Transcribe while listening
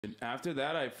After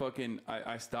that,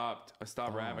 I stopped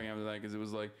rapping after that because it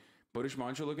was like Barış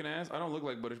Manço looking ass. I don't look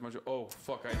like Barış Manço. Oh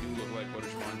fuck, I do look like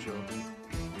Barış Manço.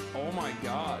 Oh my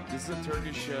god, this is a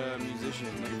Turkish musician,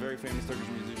 like a very famous Turkish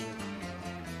musician.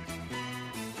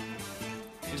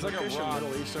 He's like a rock.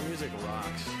 Middle Eastern music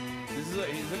rocks. He's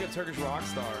like a Turkish rock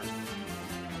star.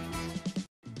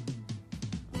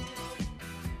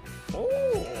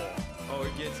 Oh,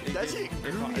 it gets. That's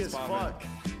groovy as fuck.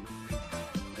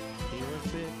 He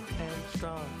was big and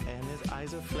strong, and his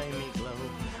eyes are flaming glow.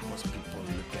 Most people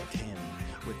look at him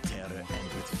with terror and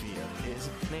with fear. His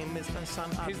name is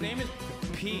HasanAbi. His name is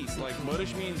Peace. Like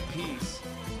Barış means peace.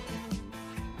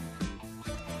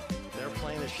 They're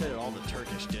playing this shit at all the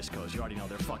Turkish discos. You already know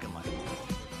they're fucking like.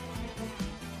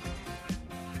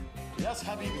 Yes,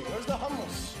 Habibi. Where's the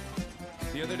hummus?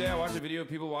 The other day I watched a video of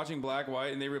people watching Black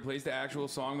White and they replaced the actual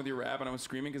song with your rap and I was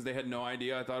screaming because they had no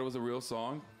idea. I thought it was a real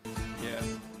song. Yeah,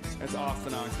 that's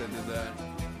orthodox that did that.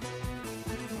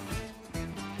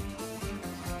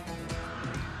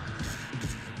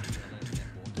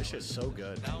 This shit's so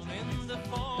good. Down in the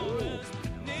forest,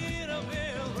 near a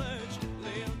village,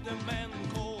 lived a man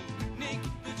called Nick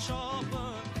the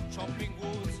Chopper. Chopping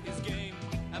woods his game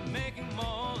and making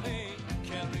money.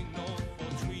 Carrying north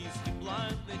for trees, he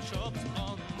blindly chops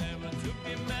on. Never to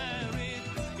be married,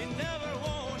 he never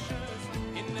washes,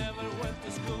 he never went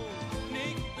to school.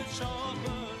 Nick the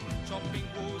Chopper, chopping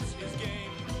woods his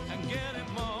game and getting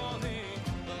money.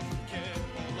 Doesn't care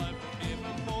for life,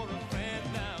 even for a friend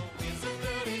now. He's a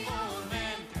dirty old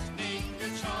man, Nick the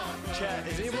Chopper. Chat,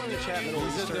 is anyone in the chat Middle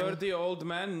He's a Eastern? dirty old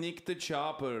man, Nick the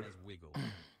Chopper.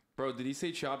 Bro, did he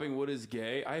say chopping wood is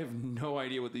gay? I have no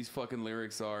idea what these fucking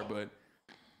lyrics are, but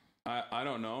I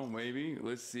don't know. Maybe.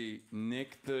 Let's see.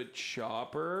 Nick the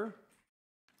Chopper.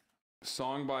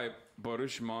 Song by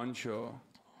Barış Manço.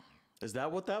 Is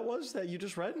that what that was that you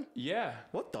just read? Yeah.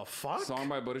 What the fuck? Song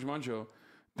by Barış Manço.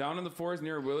 Down in the forest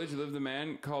near a village lived a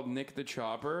man called Nick the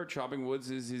Chopper. Chopping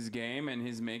woods is his game and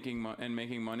his making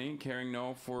money. Caring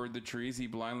no for the trees he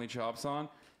blindly chops on.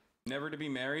 Never to be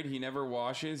married. He never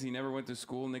washes. He never went to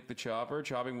school. Nick the Chopper.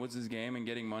 Chopping woods is his game and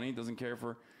getting money. Doesn't care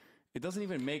for... It doesn't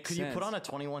even make sense. Could you put on a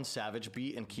 21 Savage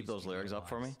beat and keep those lyrics up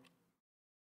for me?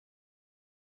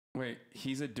 Wait,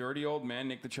 he's a dirty old man,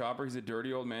 Nick the Chopper. He's a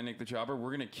dirty old man, Nick the Chopper.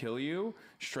 We're going to kill you,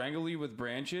 strangle you with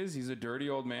branches. He's a dirty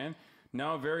old man.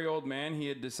 Now a very old man, he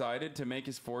had decided to make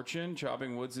his fortune.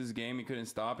 Chopping wood's his game. He couldn't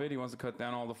stop it. He wants to cut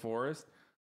down all the forest.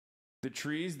 The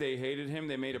trees, they hated him.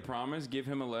 They made a promise. Give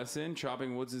him a lesson.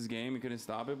 Chopping wood's his game. He couldn't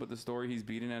stop it. But the story, he's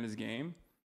beaten at his game.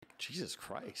 Jesus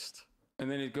Christ.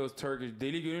 And then it goes Turkish.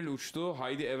 Deli gönül uçtu.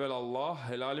 Haydi evelallah.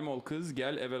 Helalim ol kız.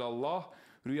 Gel evelallah.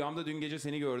 Rüyamda dün gece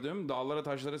seni gördüm. Dağlara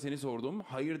taşlara seni sordum.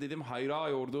 Hayır dedim hayra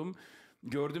yordum.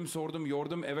 Gördüm sordum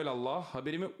yordum evelallah.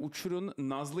 Haberimi uçurun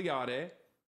nazlı yare.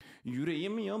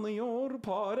 Yüreğim yanıyor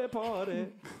pare pare.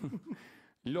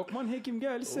 Lokman hekim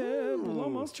gelse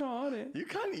bulamaz çare.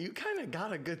 You kind of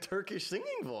got a good Turkish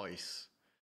singing voice.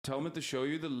 Tell me to show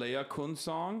you the Leia Kun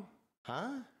song.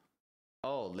 Huh?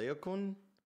 Oh, Leokun?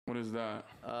 What is that?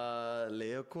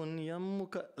 Leokun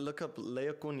Yamuka. Look up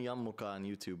Leokun Yamuka on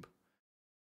YouTube.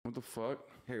 What the fuck?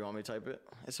 Here, you want me to type it?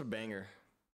 It's a banger.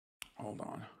 Hold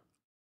on.